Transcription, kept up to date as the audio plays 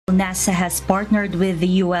NASA has partnered with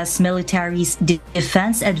the U.S. military's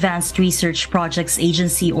Defense Advanced Research Projects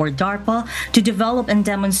Agency, or DARPA, to develop and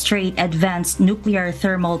demonstrate advanced nuclear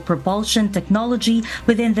thermal propulsion technology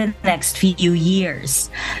within the next few years.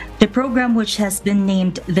 The program, which has been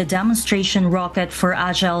named the Demonstration Rocket for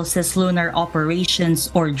Agile Cislunar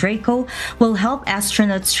Operations, or DRACO, will help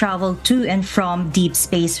astronauts travel to and from deep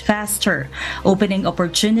space faster, opening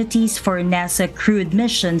opportunities for NASA crewed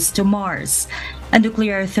missions to Mars. A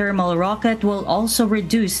nuclear thermal rocket will also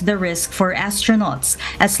reduce the risk for astronauts,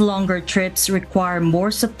 as longer trips require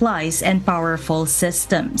more supplies and powerful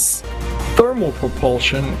systems. Thermal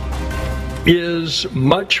propulsion is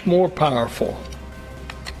much more powerful,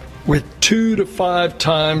 with 2 to 5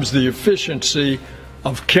 times the efficiency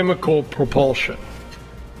of chemical propulsion.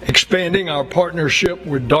 Expanding our partnership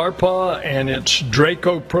with DARPA and its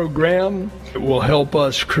DRACO program will help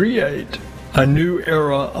us create a new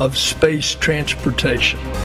era of space transportation.